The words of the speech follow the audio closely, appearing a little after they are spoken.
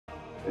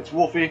It's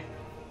Wolfie,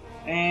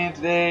 and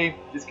today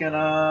just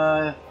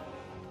gonna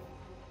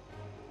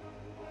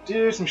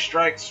do some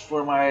strikes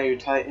for my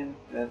Titan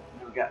that I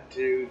never got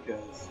to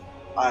because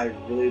I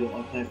really don't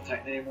want to play with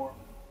Titan anymore.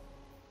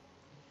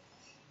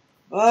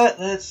 But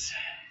let's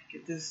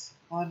get this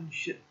fun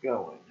shit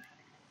going.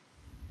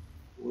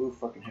 Woo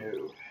fucking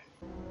who.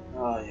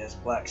 Oh yes,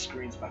 black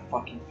screen's my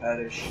fucking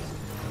fetish.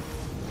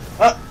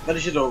 Ah,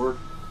 fetish is over.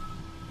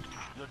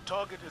 Your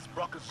target is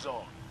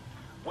Brocazon,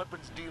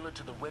 weapons dealer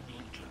to the Web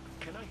Legion.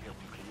 Can I help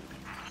you,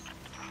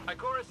 kid?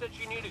 Ikora said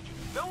she needed you.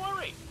 Don't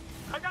worry,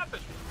 I got this.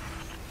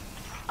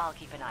 I'll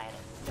keep an eye on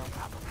it. No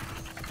problem.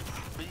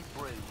 Be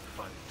brave,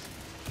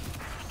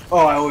 fight.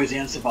 Oh, I always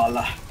answer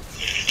Bala.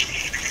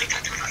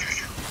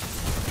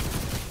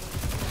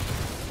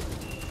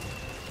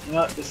 You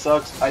know what, this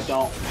sucks. I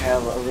don't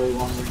have a really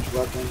long range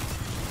weapon.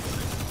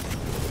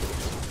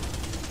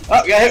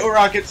 Oh, got hit with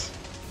rockets.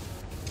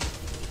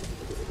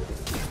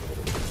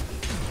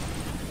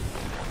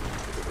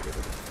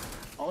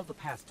 All the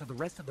paths to the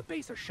rest of the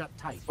base are shut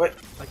tight. What?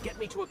 But get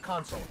me to a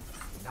console,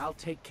 and I'll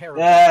take care of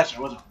it. Yes, it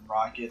wasn't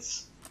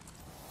rockets.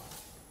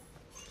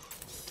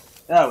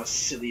 That was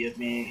silly of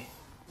me.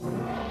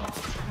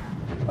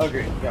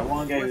 Okay, we got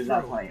one guy who's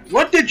not playing.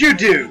 What did you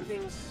do?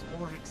 Things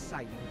more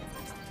exciting.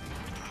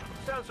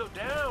 Sound so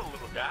down,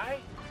 little guy.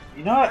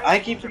 You know what? I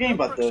keep forgetting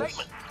about this.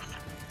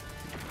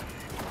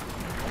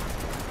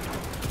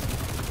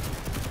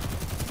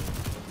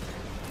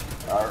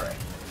 Alright.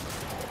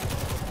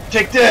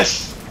 Take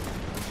this!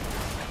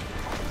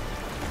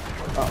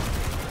 Oh.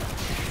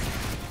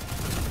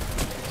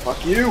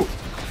 Fuck you!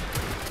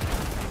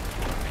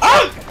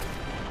 Ah!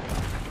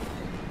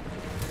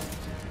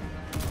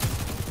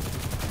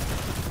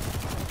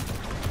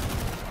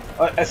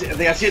 I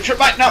think I see a trip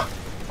back now!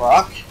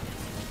 Fuck.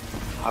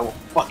 I will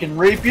fucking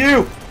rape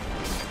you!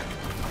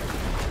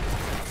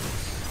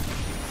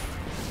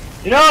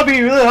 You know, it'd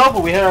be really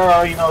helpful. We had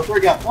our,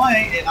 third guy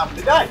playing, and I'm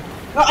gonna die.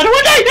 No, I don't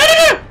want to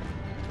die!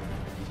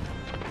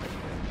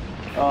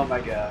 No! Oh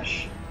my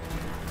gosh.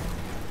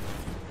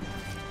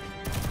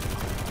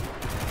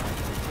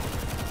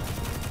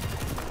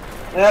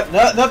 Yep,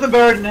 nothing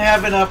better than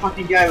having a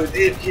fucking guy with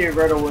AFK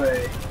right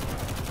away.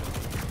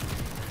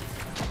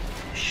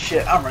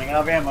 Shit, I'm running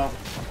out of ammo.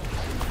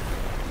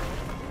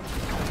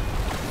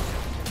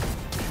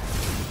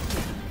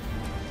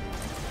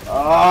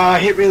 I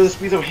hit really the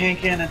speed of hand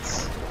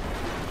cannons.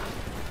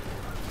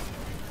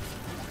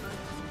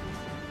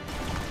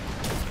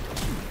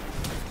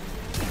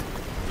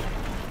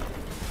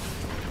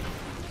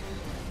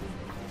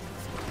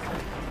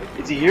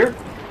 Is he here?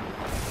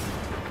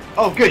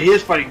 Oh good, he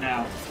is fighting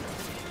now.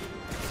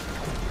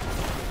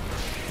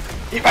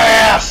 Eat my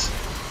ass!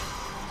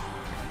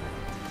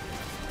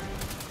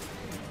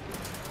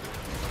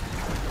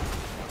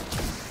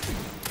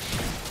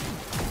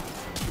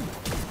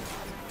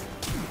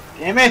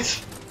 Damn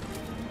it!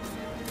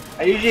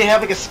 I usually have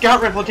like a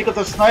scout rifle to take out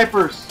those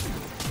snipers,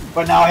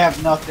 but now I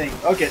have nothing.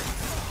 Okay.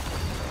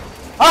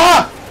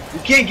 Ah! You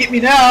can't get me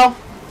now!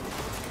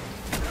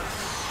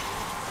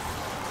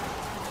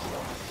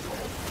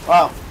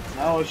 Wow,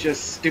 that was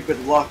just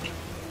stupid luck.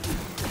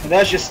 And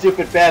that's just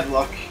stupid bad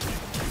luck.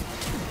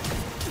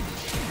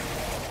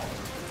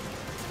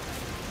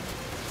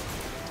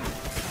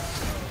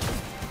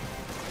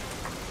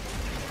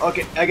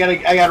 Okay, I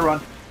gotta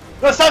run.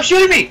 No, stop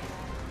shooting me!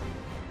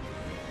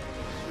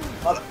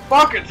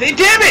 Motherfucker, say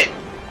damn it!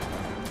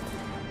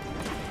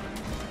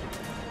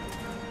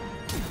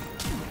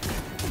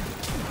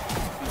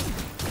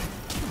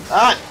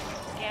 Ah!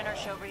 Scanner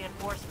show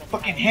reinforcement.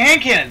 Fucking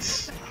hand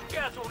cannons!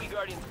 That's what we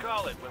Guardians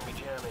call it when we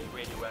jam a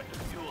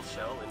radioactive fuel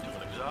cell into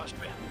an exhaust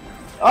fan.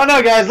 Oh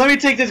no, guys, let me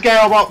take this guy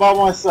all by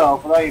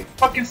myself. I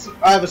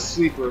have a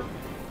sleeper.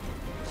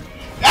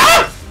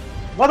 Ah!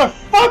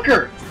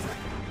 Motherfucker!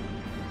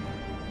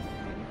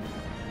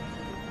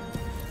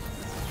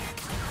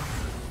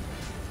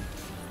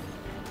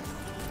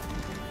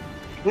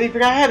 I completely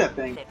forgot I had that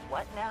thing.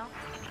 What now?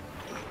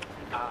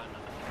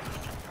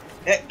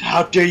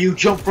 How dare you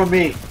jump from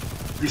me,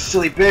 you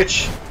silly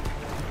bitch!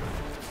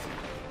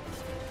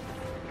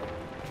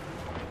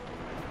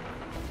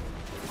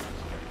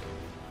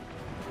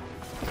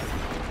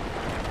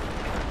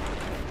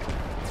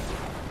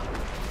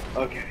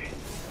 Okay.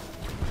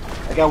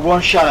 I got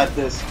one shot at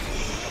this.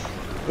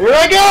 Here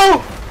I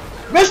go!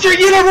 Mr.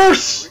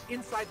 Universe! We're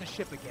inside the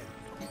ship again.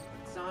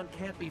 Zahn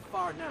can't be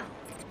far now.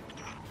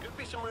 Could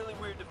be some really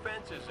weird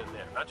defenses in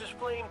there. Not just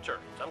flame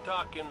turrets. I'm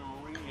talking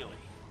really weird.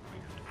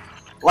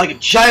 Like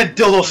giant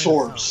dildo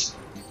swords.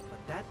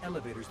 But that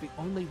elevator's the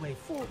only way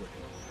forward.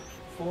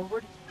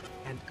 Forward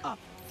and up.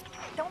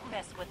 Don't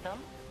mess with them.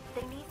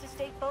 They need to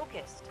stay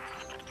focused.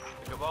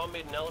 If Cabal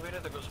made an elevator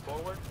that goes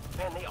forward,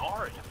 man, they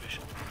are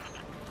inefficient.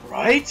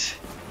 Right?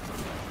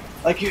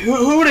 Like,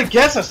 who would have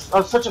guessed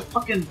of such a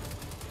fucking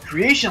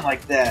creation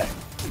like that?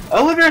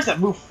 Elevators that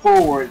move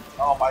forward.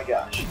 Oh my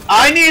gosh.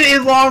 I need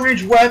a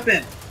long-range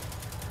weapon.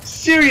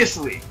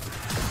 Seriously.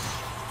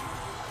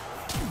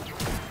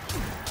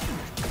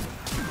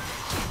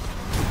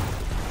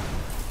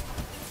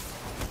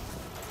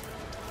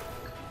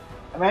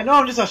 I mean, I know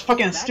I'm just a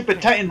fucking That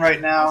stupid can't Titan right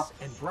be now, us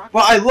and Brock-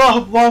 but I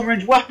love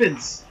long-range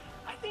weapons.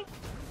 I think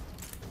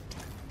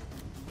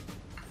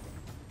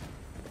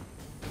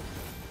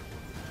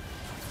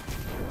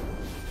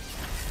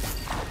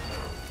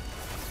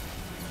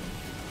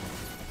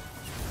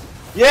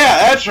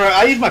Yeah, that's right.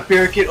 I use my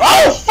barricade.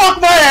 Oh,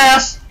 fuck my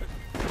ass!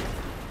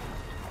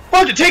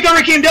 Fuck, the tank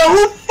already came down.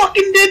 Who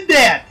fucking did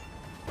that?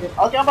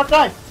 Okay, I'm about to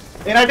die.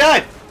 And I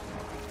died.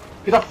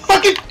 Because a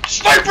fucking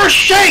sniper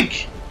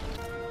shank!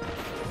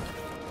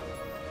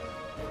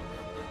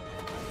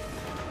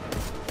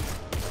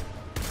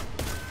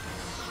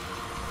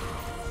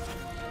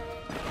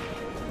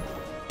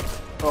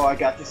 Oh, I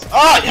got this.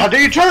 Ah, how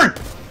dare you turn?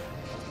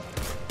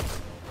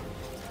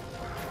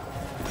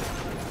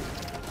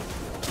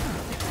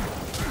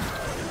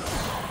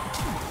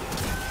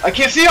 I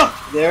can't see him!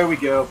 There we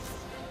go.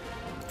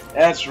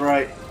 That's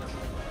right.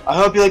 I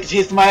hope you like the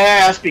taste of my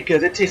ass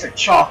because it tastes like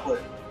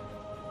chocolate.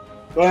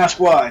 Don't ask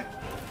why.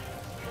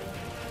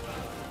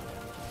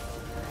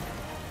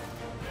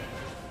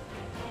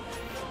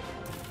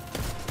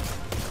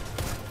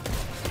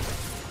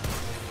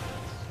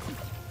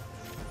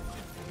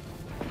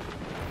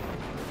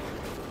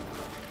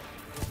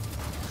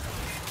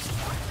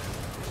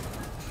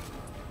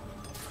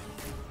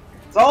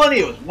 That's all I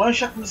need was one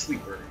shot from the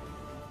sleeper.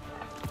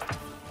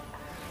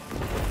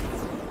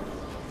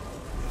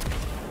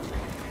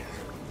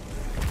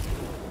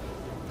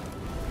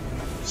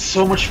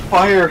 So much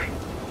fire!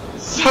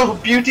 So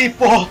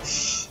beautiful!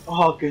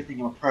 Oh, good thing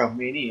I'm a pro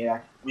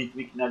maniac. We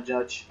cannot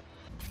judge.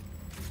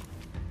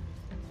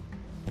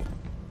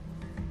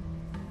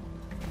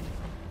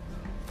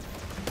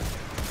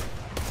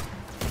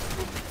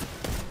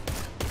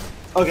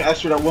 Okay, I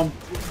screwed up one.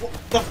 What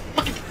the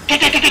fucking.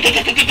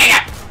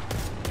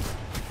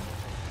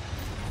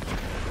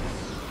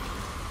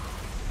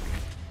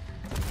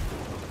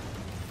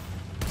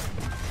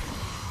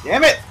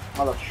 Damn it!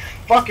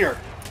 Motherfucker!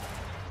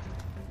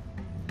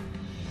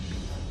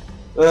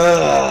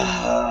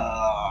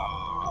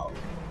 Ugh.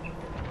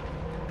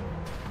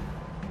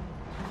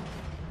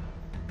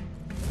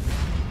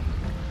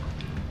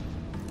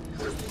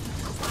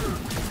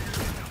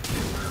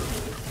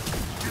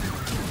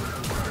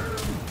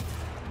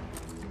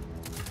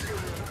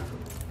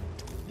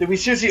 Did we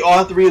seriously all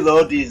have to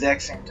reload the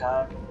exact same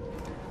time?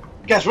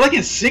 Guys, we're like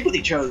in sync with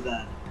each other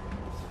then.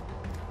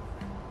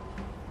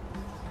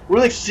 We're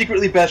like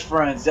secretly best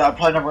friends. I'm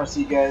probably never gonna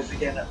see you guys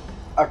again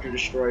after the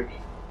strike.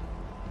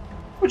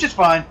 Which is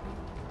fine.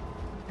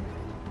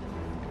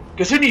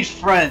 Because who needs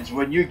friends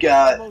when you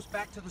got almost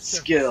back to the surface.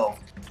 skill?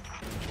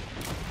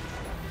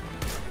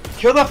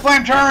 Kill the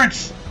flame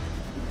turrets!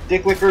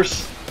 Dick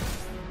lickers.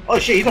 Oh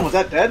shit, he's almost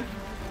that dead.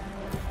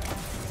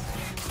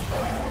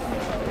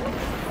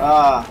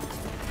 Ah,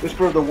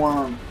 Whisper of the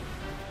Worm.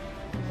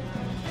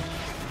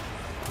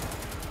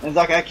 And it's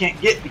like I can't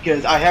get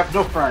because I have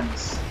no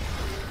friends.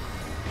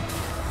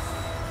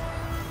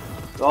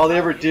 So all they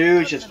ever do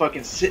is just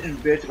fucking sit and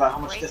bitch about how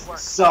much this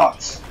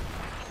sucks.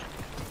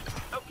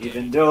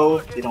 Even though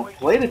they don't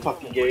play the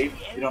fucking game,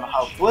 they don't know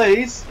how it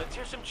plays.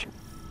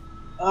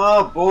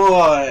 Oh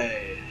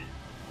boy.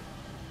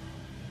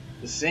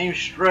 The same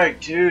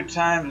strike 2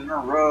 times in a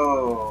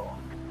row.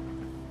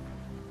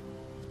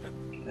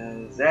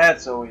 'Cause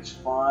that's always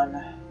fun.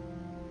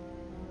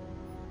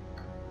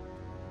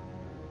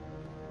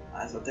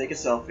 Might as well take a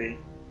selfie.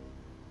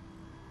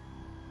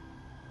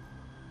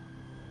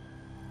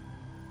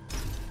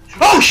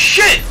 Oh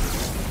shit!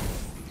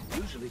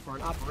 Usually for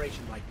an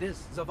operation like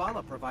this,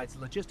 Zavala provides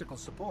logistical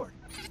support.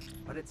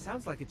 But it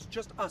sounds like it's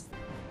just us.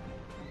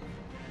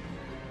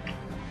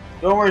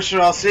 Don't worry, sir,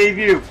 I'll save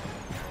you.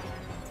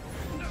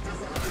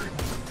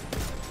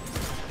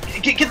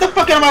 Get the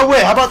fuck out of my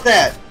way, how about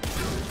that?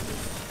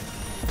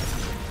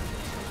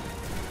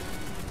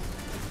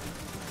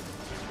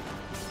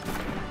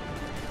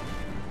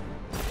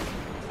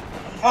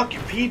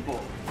 Fucking people.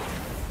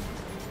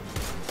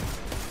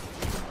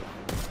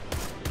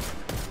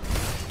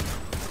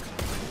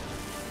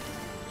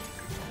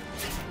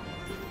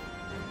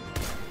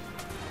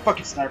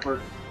 Fucking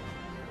sniper.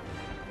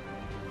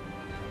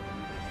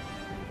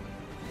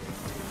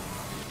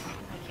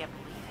 I can't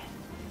believe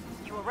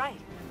it. You were right.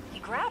 He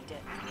grabbed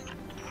it. That's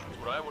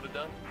what I would have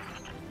done.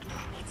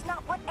 It's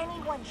not what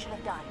anyone should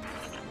have done.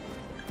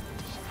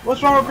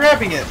 What's wrong with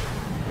grabbing it?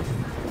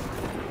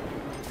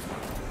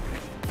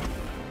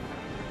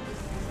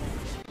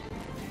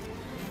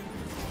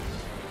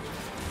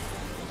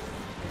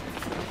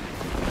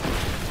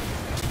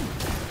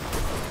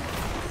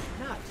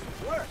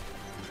 Nice work.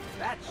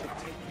 That should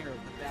take care of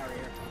the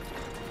barrier.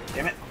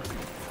 Damn it.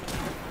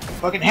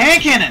 Fucking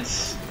hand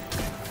cannons!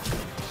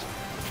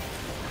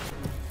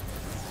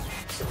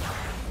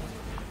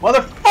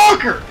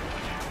 Motherfucker!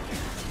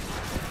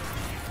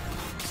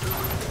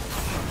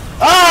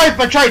 Ah, if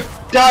I tried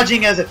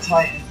dodging as a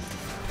Titan.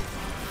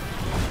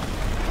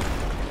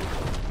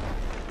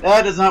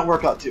 That does not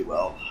work out too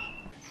well.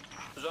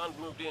 Zahn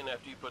moved in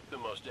after you put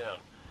Thumos down.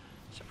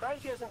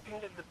 Surprised he hasn't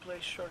painted the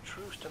place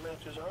chartreuse to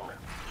match his armor.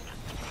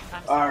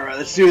 I'm sorry. Alright,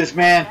 let's do this,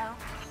 man. Now?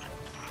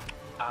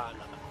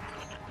 on.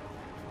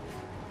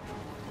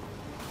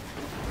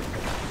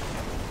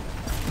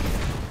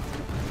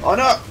 Oh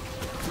no!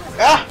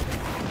 Ah!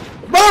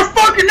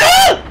 Motherfucker,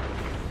 no!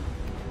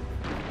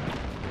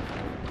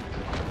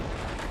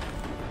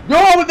 Go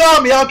on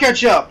without me, I'll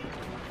catch up.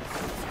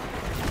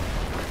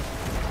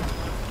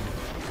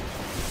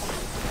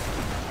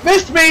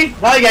 Missed me!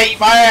 Now you gotta eat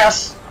my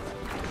ass.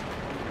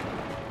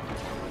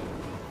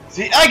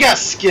 See, I got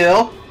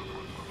skill.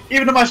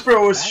 Even though my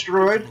spirit was Back to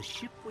destroyed. the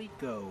ship we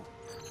go.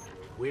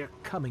 We're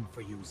coming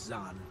for you,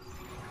 Zahn.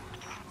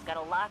 It's got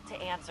a lot to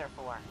answer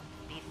for.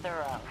 Be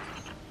thorough.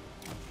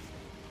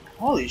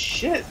 Holy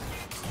shit.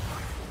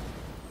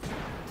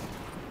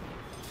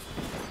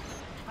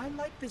 I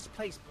like this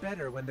place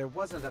better when there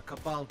wasn't a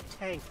Cabal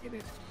tank in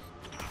it.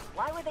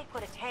 Why would they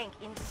put a tank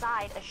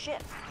inside a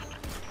ship?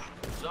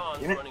 Zahn's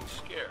Damn it. running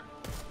scared.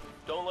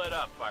 Don't let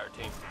up, fire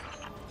team.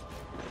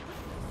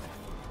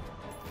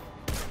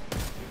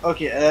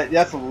 Okay,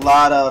 that's a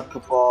lot of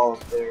Cabals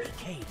there.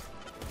 Cade,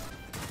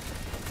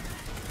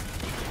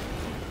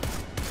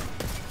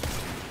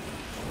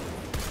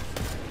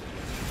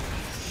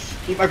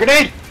 Keep my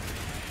grenade!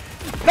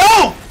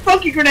 No!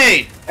 Fuck you,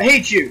 grenade! I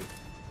hate you!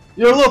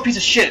 You're a little piece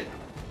of shit.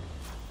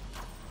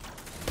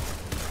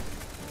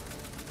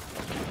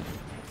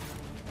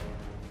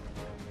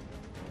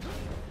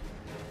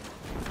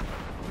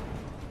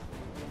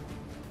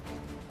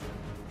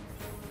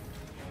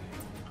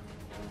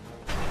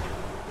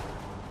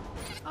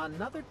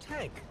 another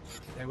tank.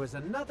 There was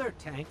another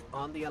tank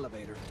on the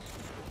elevator.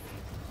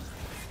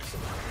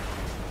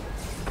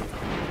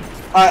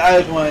 I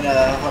just want to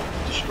help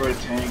destroy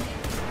the tank.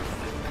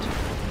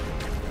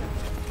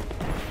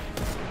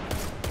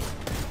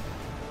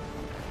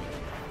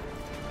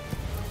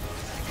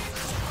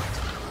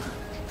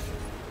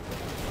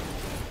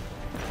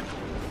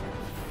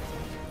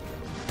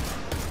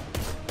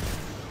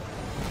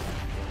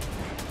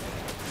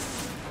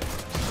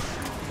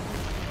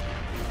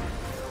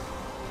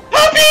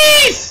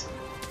 Puppies!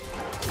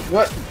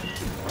 What?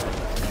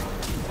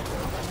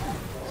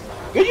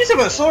 Good use of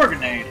a sword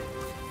grenade.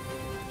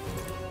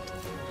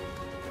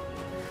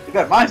 Too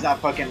bad mine's not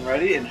fucking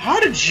ready. And how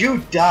did you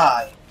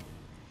die?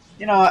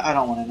 You know what? I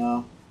don't want to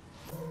know.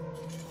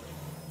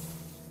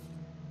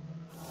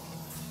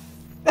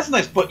 That's a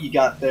nice butt you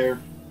got there.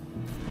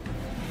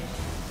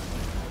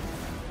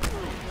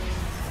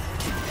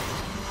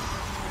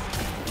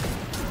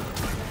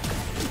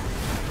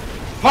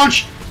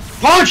 Punch!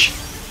 Punch!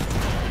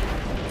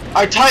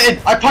 I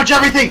tighten! I punch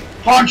everything!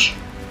 Punch!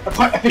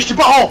 I fished your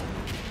butthole!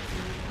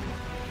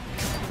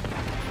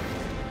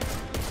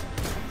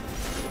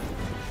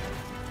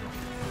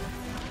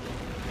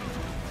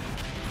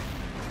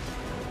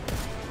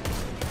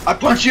 I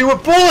punch you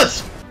with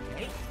bullets!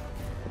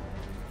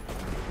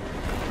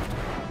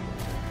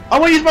 I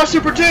want to use my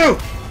super too!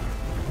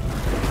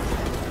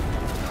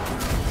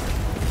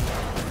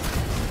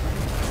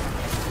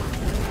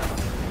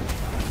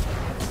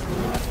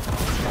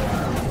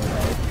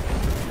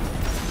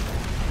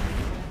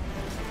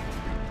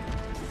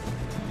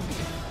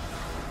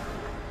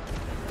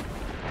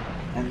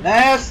 And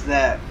that's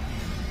that.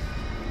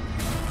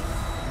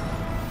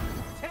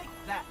 Take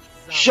that,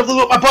 Zahn. Shove the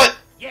loot up my butt!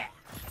 Yeah.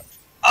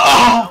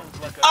 Oh!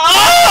 Sounds like a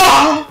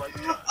Oh! right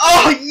there.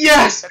 Oh,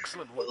 yes!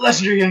 Excellent work.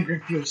 Legendary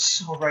Engine feels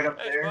so right up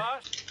Hey, there.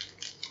 boss.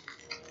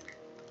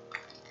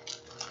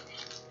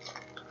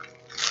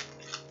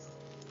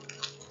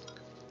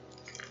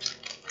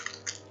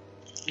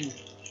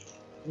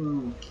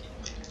 Mm.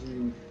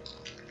 Mm.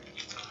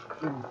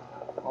 Mm.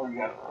 Oh,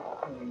 yeah.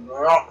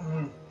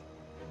 Mm.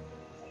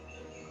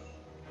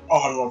 Oh,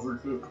 I love her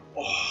food.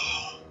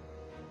 Oh.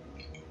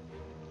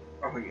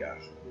 Oh, yes.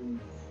 Mm.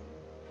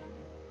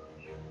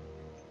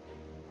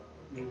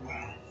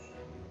 Mm.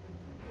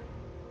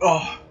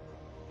 Oh.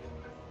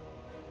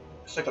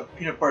 It's like a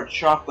peanut butter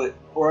chocolate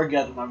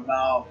orgasm in my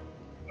mouth.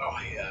 Oh,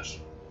 yes.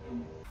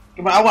 Mm.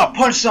 Come on, I want to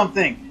punch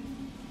something.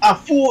 I'm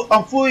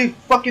fully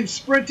fucking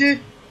sprinted.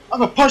 I'm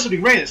gonna punch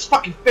something right in his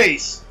fucking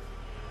face.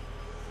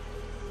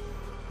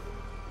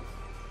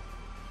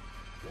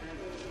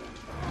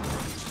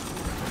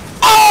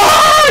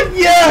 Oh,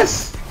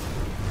 yes!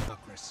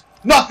 Nokris.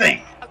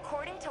 Nothing!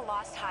 According to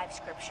Lost Hive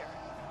scripture,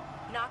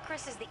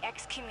 Nokris is the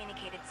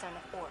excommunicated son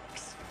of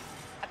Oryx.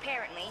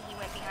 Apparently, he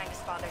went behind his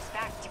father's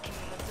back to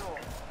commune with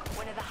Zol,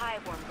 one of the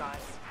Hiveworm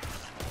gods.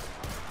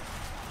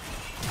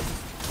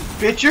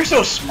 Bitch, you're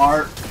so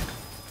smart.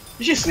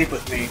 You should sleep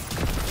with me.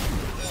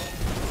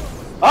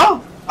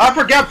 Oh! I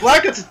forgot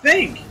Blackguard's a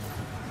thing!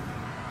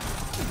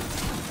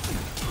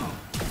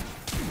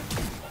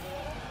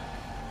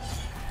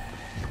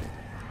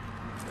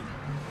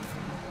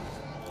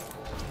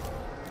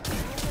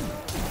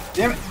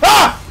 Damn it.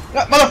 Ah!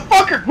 That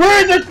motherfucker!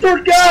 Where is that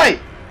third guy?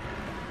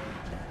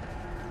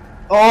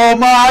 Oh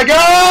my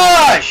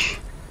gosh!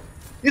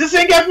 He's the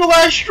same guy from the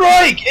last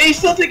strike! And he's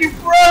still taking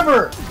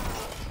forever!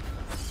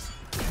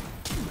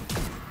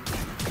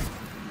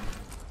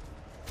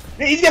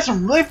 Man, he's got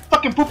some really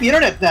fucking poopy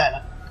internet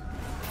then.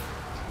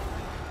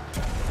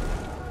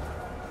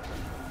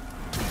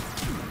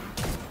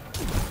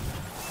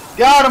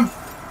 Got him!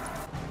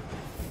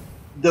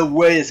 The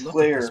way is Look at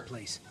clear. this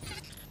place.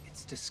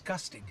 It's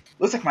disgusting.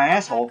 Looks like my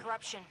asshole.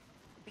 Corruption.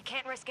 We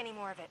can't risk any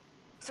more of it.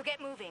 So get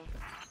moving.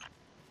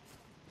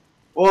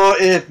 Well,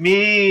 if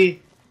me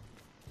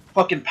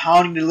fucking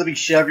pounding the living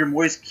shit out of your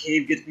moist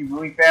cave gets me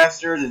moving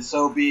faster, then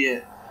so be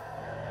it.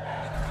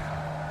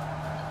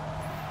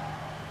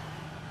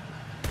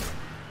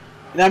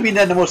 And I mean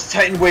that in the most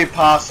Titan way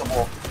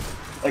possible.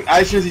 Like,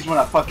 I seriously just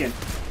want to fucking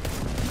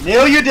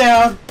nail you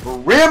down,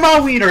 ram my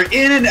wiener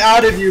in and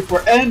out of you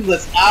for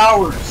endless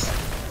hours.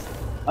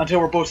 Until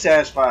we're both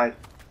satisfied.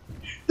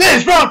 This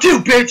is round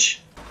 2, bitch!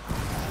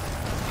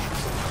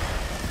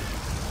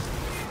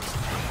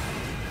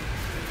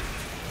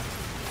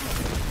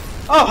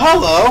 Oh,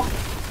 hello!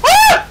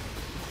 Ah!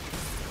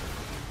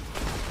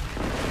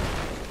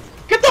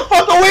 Get the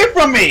fuck away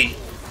from me!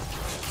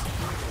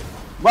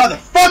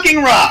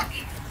 Motherfucking rock!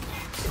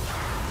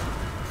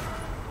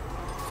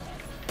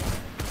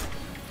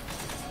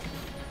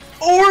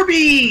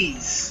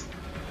 Orbeez!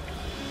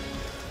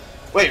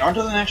 Wait, aren't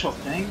those an actual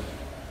thing?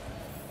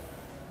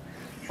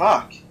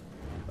 Fuck.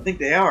 I think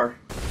they are.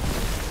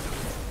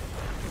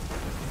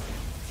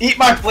 Eat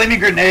my flaming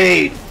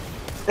grenade!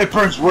 It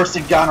burns worse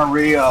than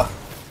gonorrhea.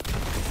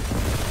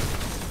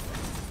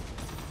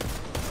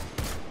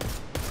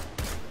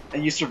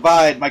 And you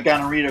survived my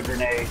gonorrhea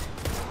grenade.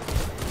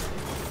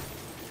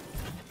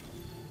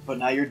 But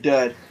now you're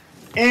dead.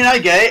 And I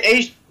get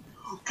a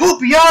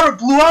Pupiata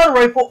blue eye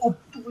rifle. Oh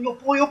boy, oh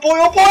boy, oh boy,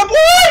 oh boy, oh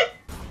boy!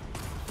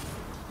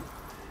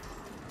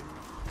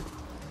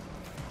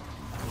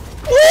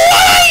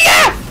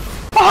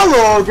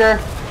 Hello, Ogre.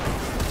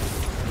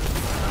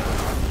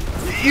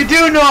 You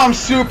do know I'm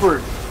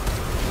super.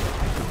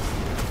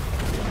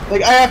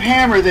 Like, I have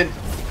hammer, then...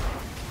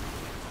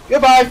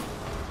 Goodbye.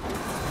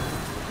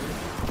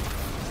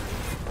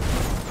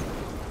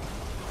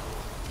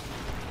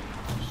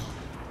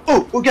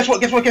 Oh, guess what?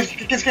 Guess what?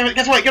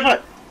 Guess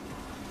what?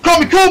 Call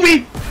me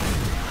Kobe!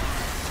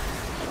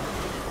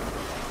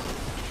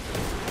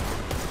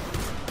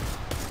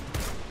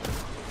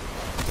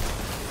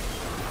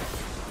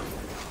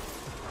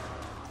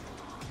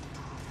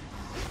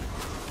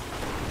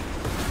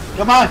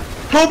 Come on!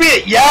 Kobe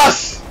it!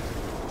 Yes!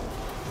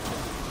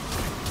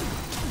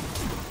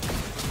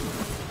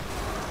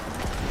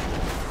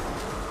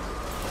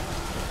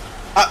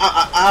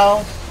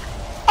 Ow!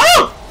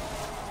 Oh!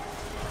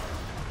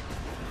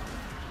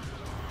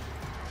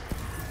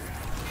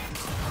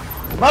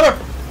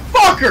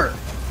 Motherfucker!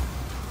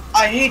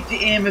 I hate the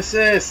aim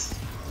assist.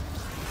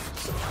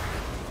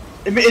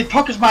 It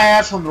puckers my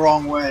asshole the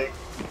wrong way.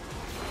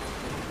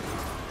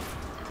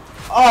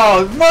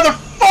 Oh,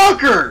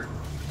 motherfucker!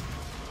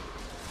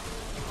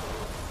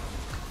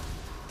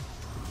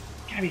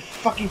 You gotta be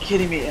fucking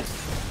kidding me.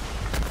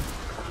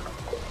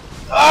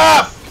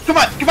 Ah! Come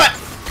on! Come on!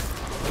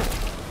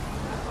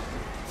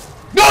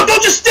 No!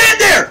 Don't just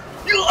stand there!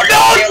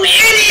 No! You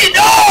idiot!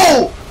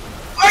 No!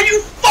 Are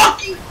you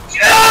fucking...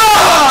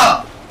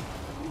 Ah!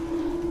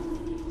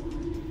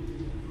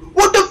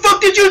 What the fuck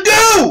did you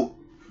do?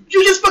 Did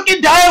you just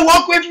fucking die and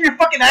walk away from your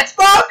fucking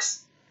Xbox?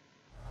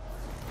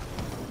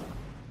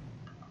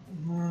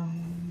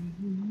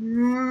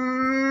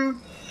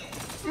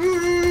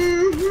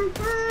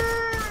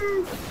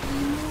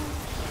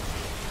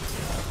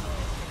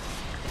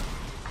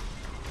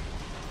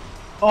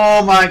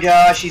 Oh my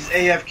gosh, he's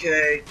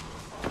AFK.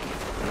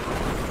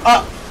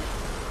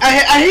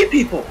 I hate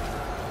people.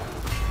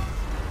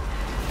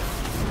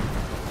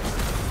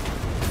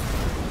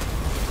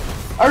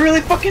 I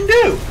really fucking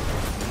do.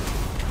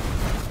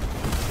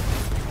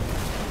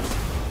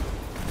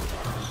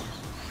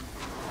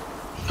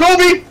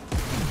 Kobe!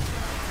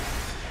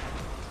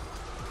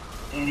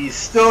 And he's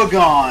still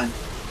gone.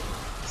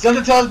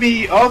 Something tells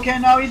me, okay,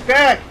 now he's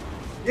back.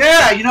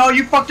 Yeah, you know,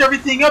 you fucked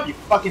everything up, you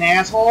fucking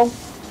asshole.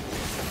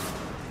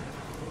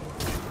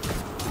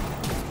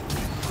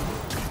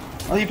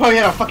 Well, you probably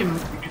had a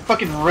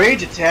fucking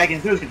rage attack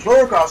and threw his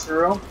controller across the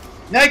room.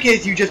 In that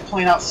case, you just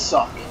plain out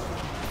suck.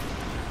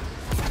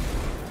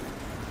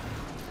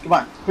 Come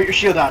on, put your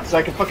shield on so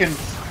I can fucking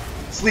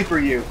sleeper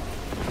you.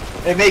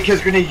 And make his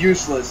grenade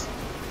useless.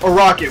 Or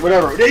rocket,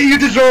 whatever. You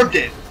deserved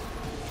it!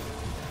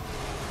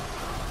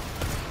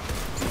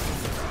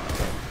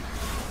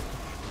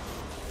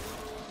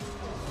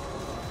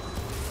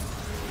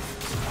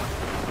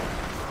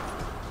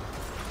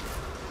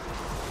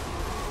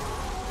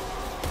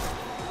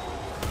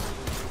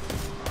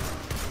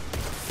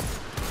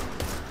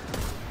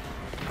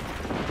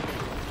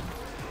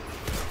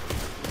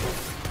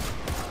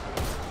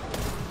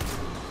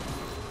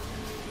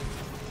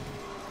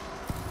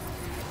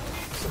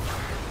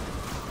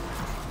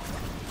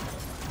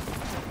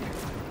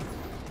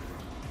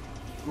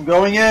 I'm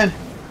going in.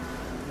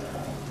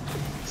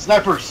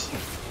 Snipers.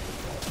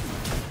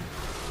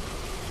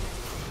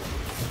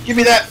 Give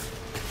me that.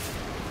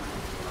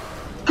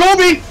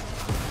 Kobe!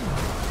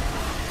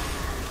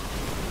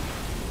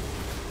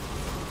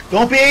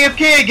 Don't be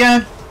AFK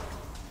again.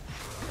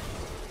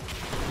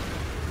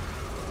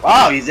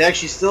 Wow, he's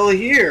actually still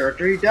here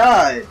after he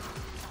died.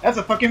 That's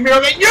a fucking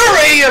miracle. You're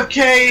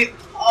AFK!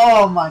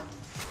 Oh my.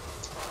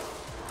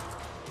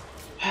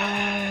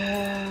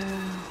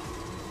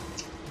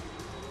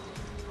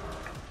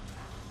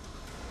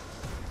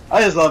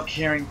 I just love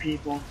carrying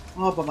people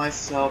all by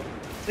myself.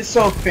 It's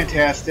so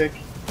fantastic.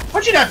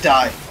 How'd you not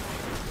die?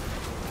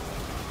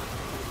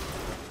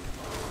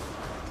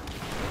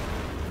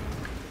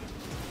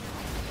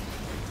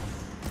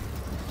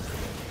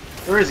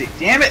 Where is he?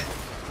 Damn it!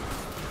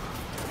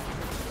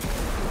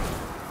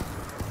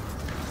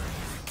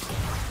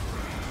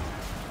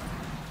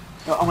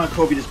 Oh, I'm gonna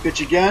Kobe this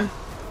bitch again.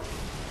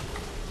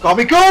 Call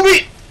me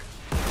Kobe!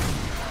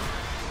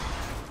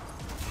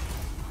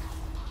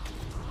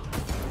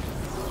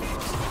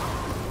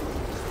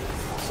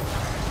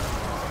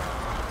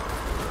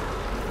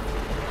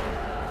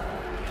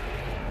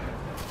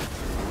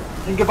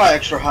 And goodbye,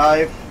 Extra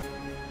Hive.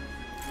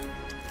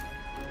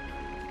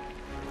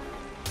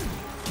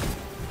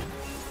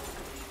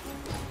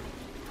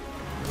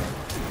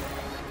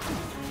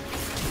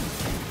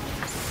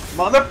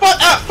 Motherfucker!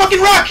 Ah! Fucking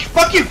rock!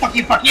 Fuck you! Fuck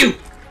you! Fuck you!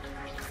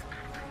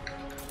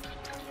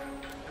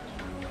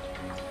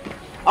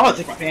 I'm gonna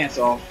take my pants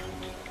off.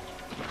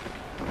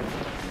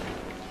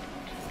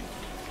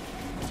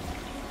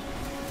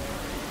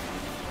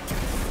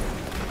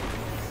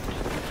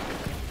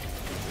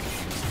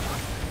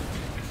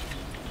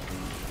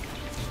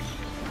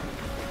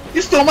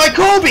 You stole my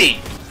Kobe!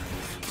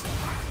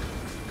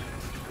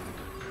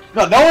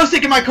 No, no one's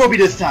taking my Kobe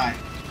this time.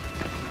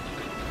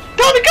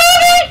 Kobe,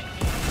 Kobe!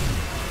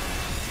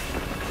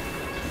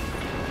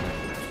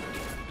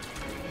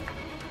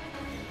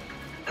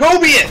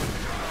 Kobe it!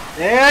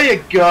 There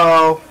you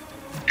go.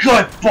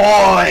 Good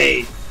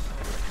boy!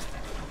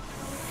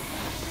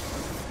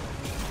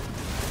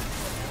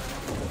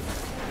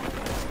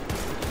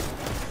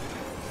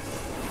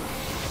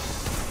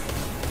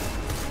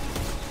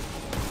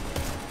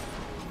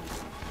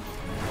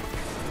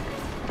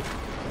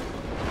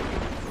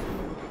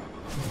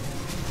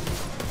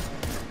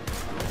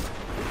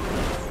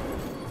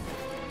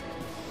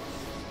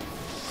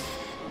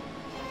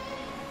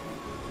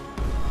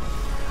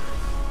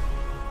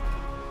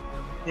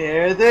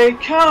 Here they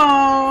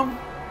come!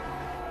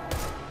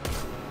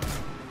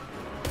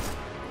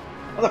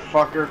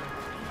 Motherfucker.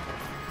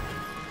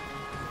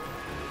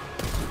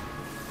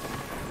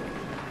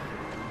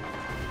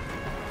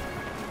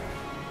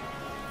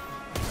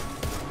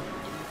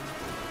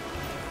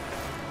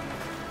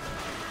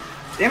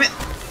 Damn it!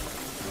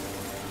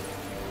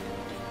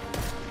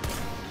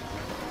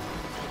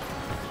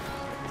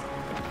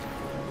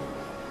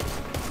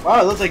 Wow,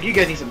 it looks like you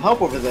guys need some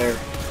help over there.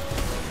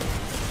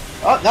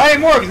 Oh, not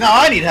anymore, because now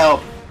I need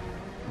help.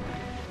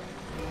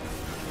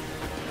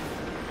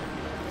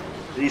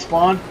 Did he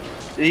spawn?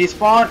 Did he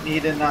spawn?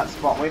 He did not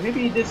spawn. Wait, maybe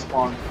he did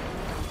spawn.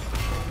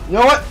 You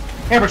know what?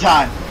 Hammer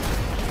time.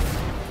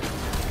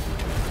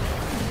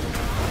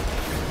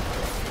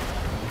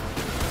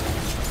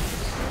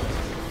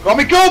 Call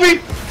me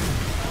Kobe!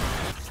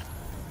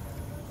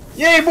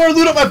 Yay, more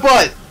loot up my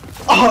butt!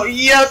 Oh,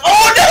 yes!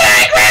 Oh, no,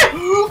 angry!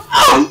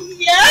 Oh,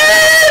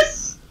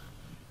 yes!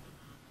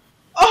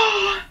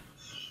 Oh!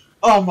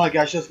 Oh my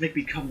gosh, let's make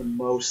me come the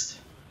most.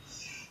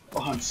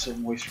 Oh, I'm so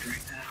moist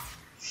right now.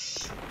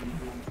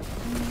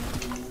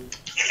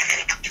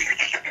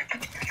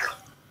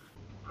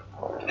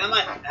 Come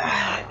on.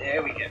 Ah,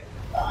 there we go.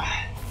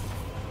 Ah.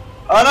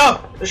 Oh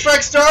no! The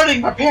strike's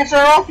starting! My pants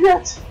aren't off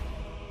yet!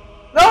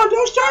 No,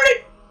 don't start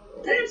it!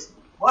 Pants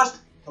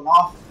must come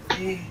off.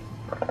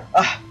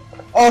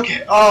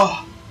 Okay.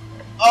 Oh.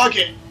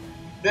 Okay.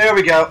 There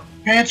we go.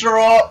 Pants are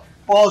off.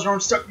 Balls are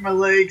unstuck in my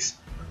legs.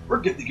 We're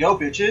good to go,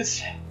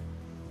 bitches.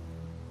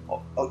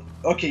 Oh,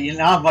 okay,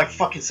 now I'm like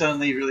fucking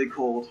suddenly really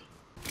cold.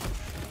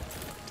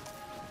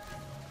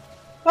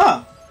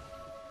 Huh.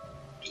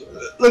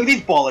 Look at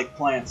these ball-like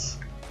plants.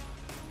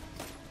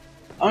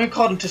 I'm gonna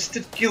call them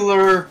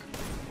testicular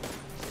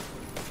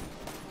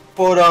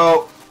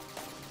photo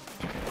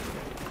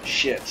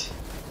shit.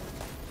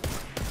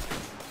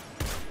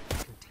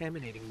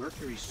 Contaminating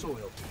Mercury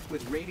soil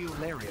with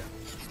radiolaria,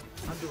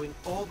 undoing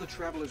all the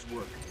traveler's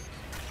work.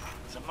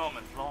 It's a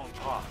moment-long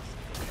pause.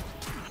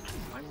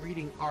 I'm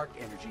reading arc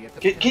energy at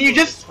the Can you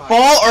just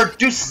fall or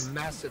do a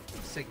massive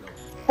signal.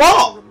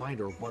 fall? A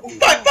reminder of what we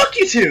Fuck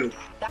you two!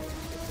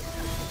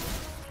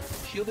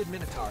 Shielded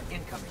Minotaur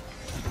incoming.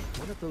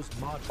 One of those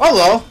modules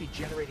Hello. must be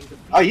generating the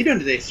How you doing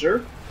today,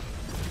 sir?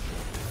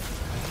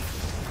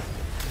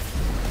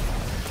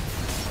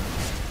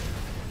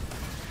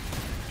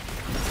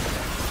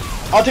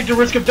 I'll take the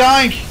risk of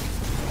dying.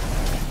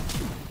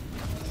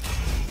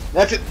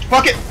 That's it.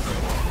 Fuck it.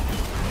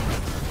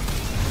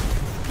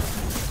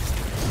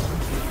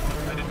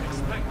 I didn't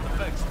expect the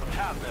Vex would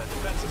have their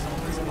defenses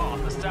on this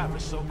path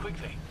established so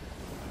quickly.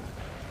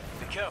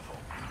 Be careful.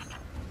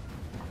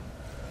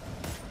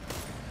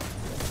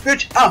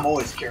 Bitch, I'm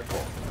always careful.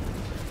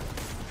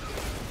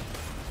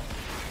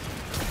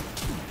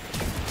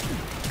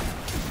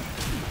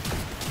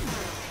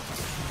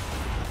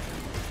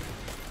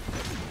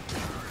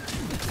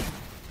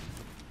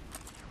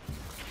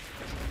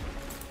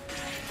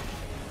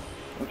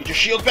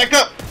 shield back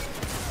up!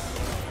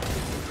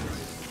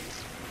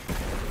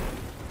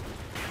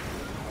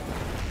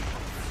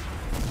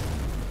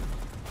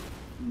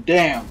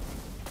 Damn.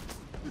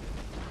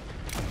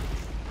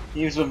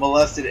 He's been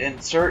molested.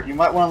 Insert. You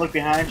might want to look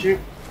behind you.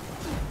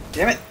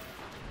 Damn it.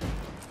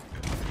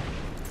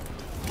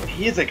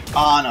 He is like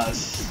on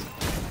us.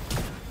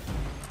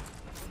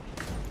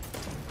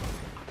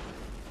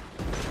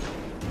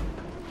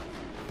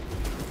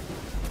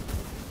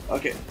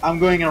 Okay, I'm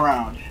going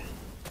around.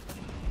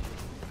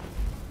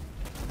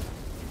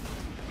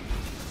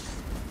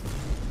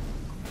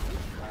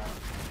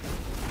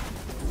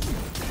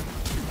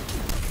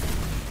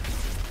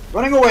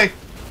 Running away.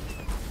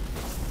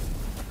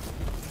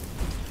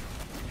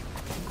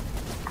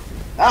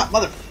 Ah,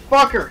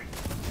 motherfucker.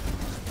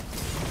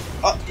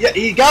 Oh, yeah,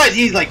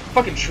 he's like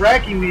fucking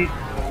tracking me.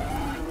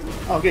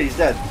 Oh, okay, he's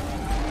dead.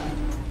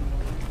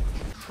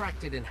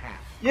 Cracked it in half.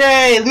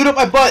 Yay, loot up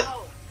my butt.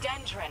 Oh,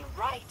 Dendron,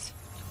 right.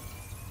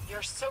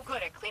 You're so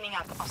good at cleaning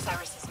up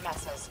Osiris's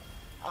messes.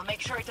 I'll make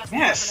sure it doesn't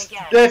happen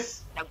again.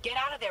 Yes. Now get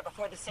out of there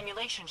before the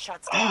simulation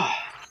shuts down.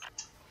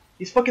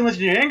 These fucking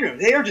legendary engrams,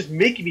 they are just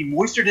making me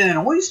moister than an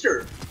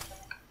oyster.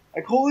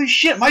 Like, holy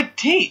shit, my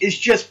taint is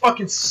just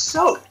fucking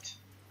soaked.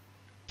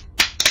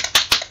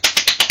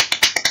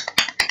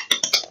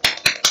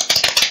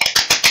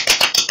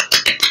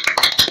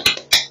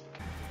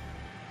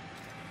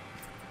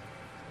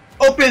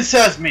 Open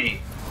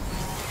sesame!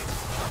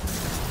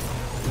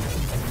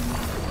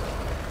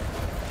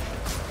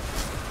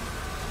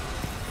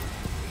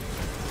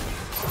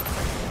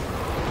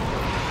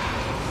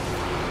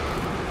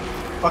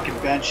 Fucking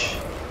bench.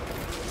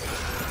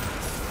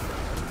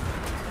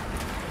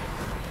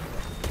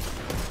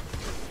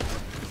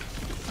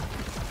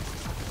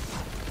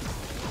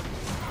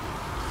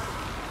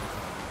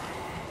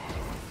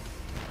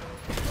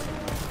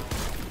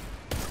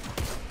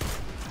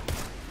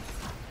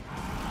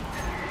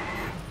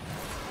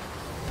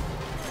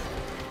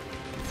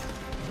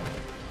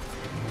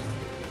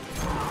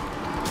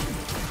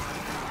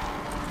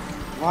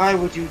 Why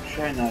would you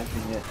try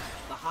knifing it?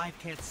 The Hive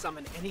can't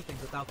summon anything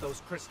without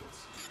those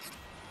crystals.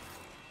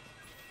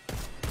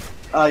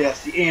 Ah,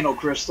 yes, the anal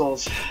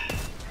crystals.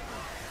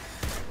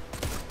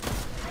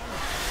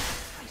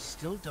 I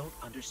still don't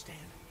understand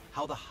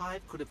how the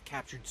Hive could have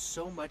captured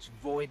so much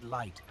void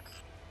light.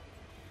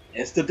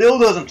 It's the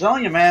dildos, I'm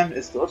telling you, man.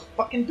 It's those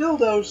fucking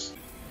dildos.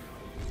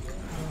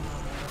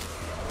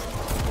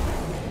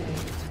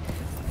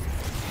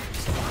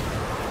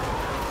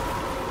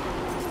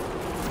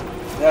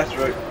 That's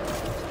right.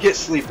 Get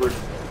sleepered.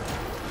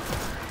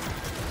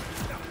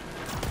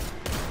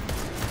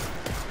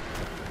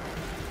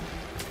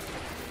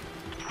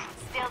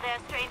 Still there,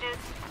 strangers?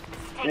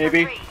 Take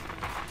Maybe. a three.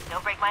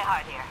 Don't break my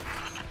heart here.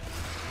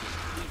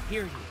 We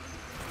hear you.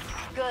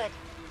 Good.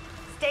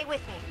 Stay with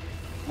me.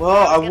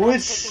 Well, I gonna would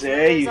take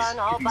say these you videos on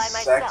all could be by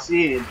myself.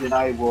 sexy, and then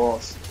I will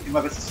do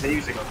my best to save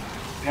you so I can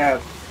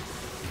have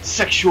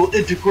sexual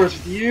intercourse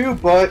with you,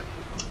 but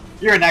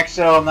you're an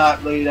exo, I'm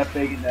not really that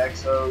big into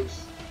exos.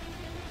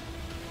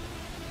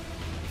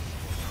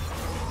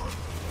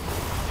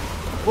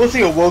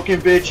 Mostly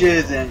awoken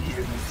bitches and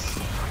humans.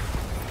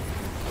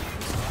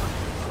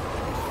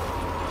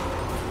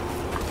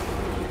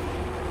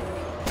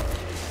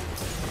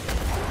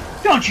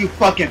 Don't you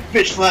fucking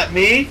bitch slap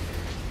me!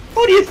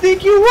 Who do you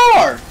think you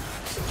are?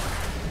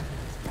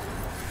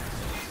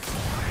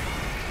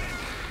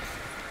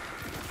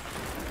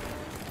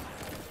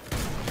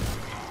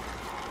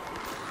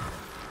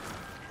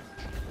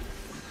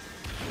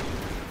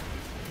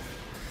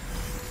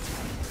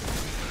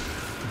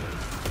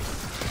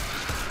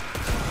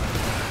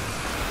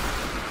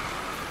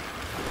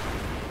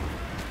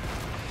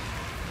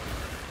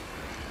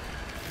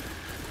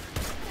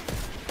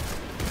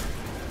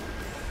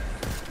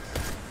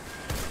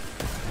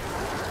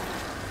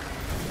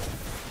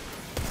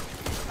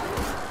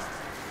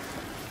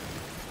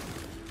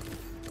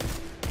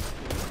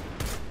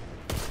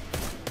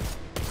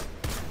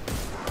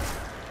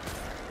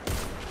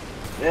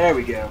 There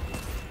we go.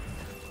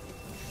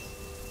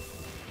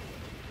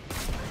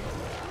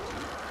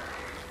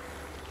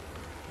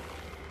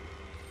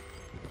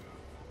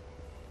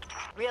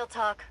 Real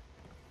talk.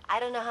 I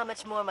don't know how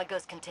much more my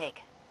ghost can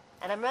take.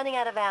 And I'm running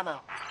out of ammo.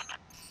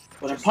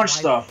 But I Just punch lie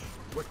stuff.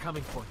 low. We're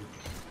coming for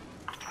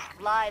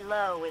you. Lie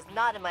low is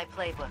not in my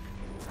playbook.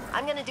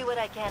 I'm gonna do what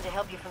I can to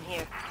help you from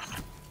here.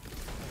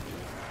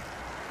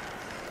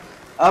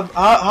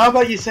 How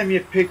about you send me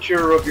a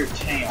picture of your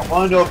taint? I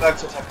want to know if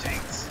exos have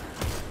taints.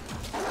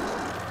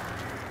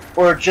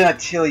 Or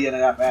genitalia, in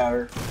that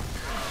matter.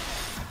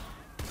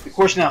 The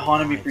question that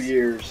haunted me for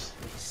years.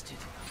 Wasted.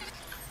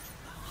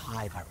 The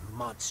Hive are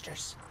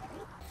monsters.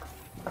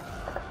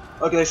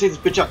 Okay, let's save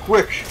this bitch up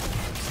quick.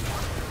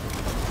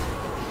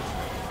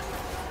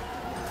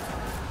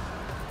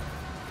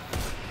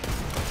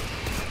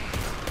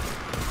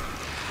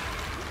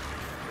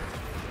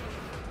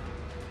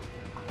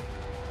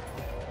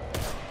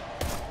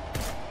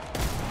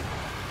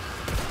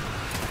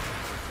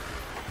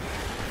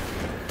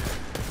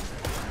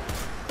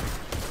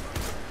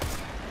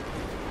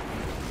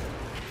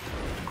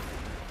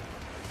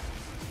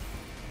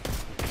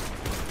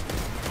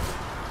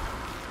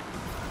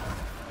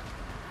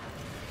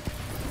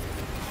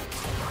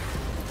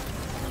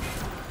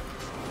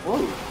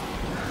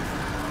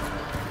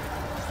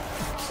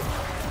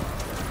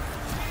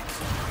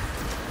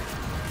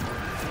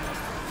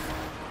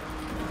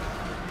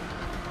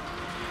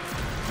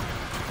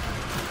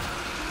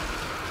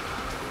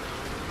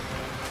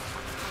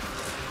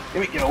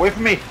 Get away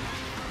from me!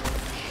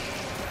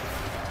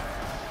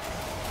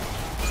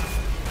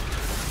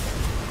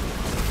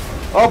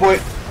 Oh boy.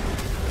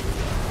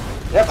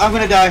 Yep, I'm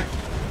gonna die.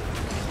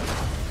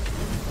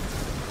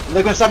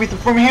 They're gonna stop me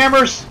from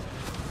hammers!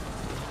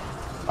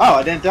 Oh,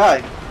 I didn't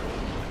die.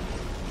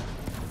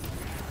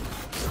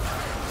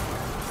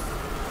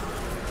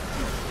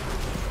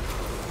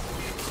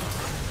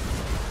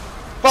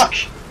 Fuck!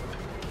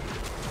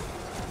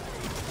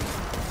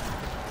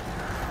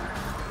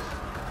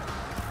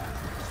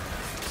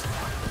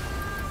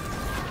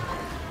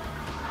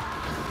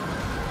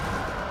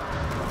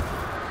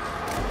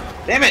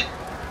 Damn it!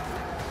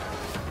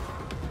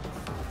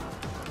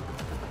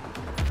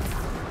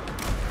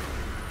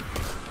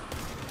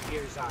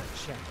 Here's our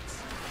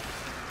chance.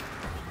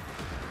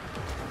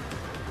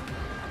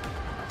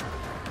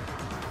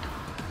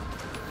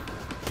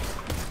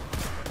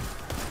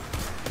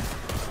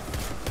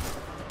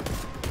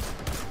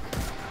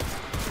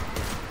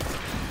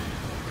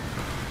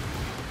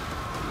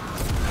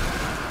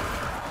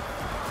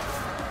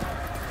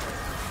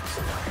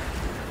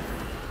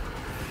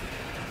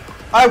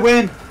 I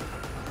win!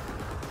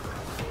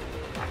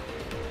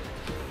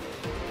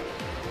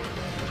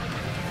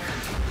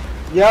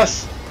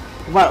 Yes!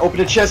 Come on, open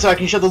the chest so I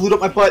can shove the loot up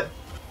my butt.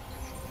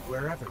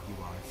 Wherever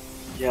you are.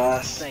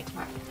 Yes. Thank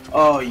you.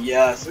 Oh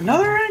yes,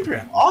 another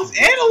engram. Awesome,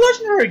 and a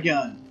legendary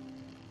gun.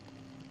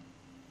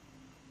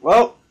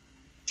 Well,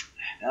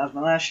 that was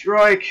my last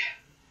strike.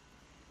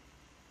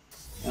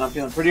 And I'm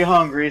feeling pretty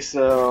hungry,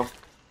 so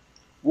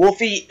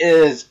Wolfie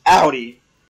is outie.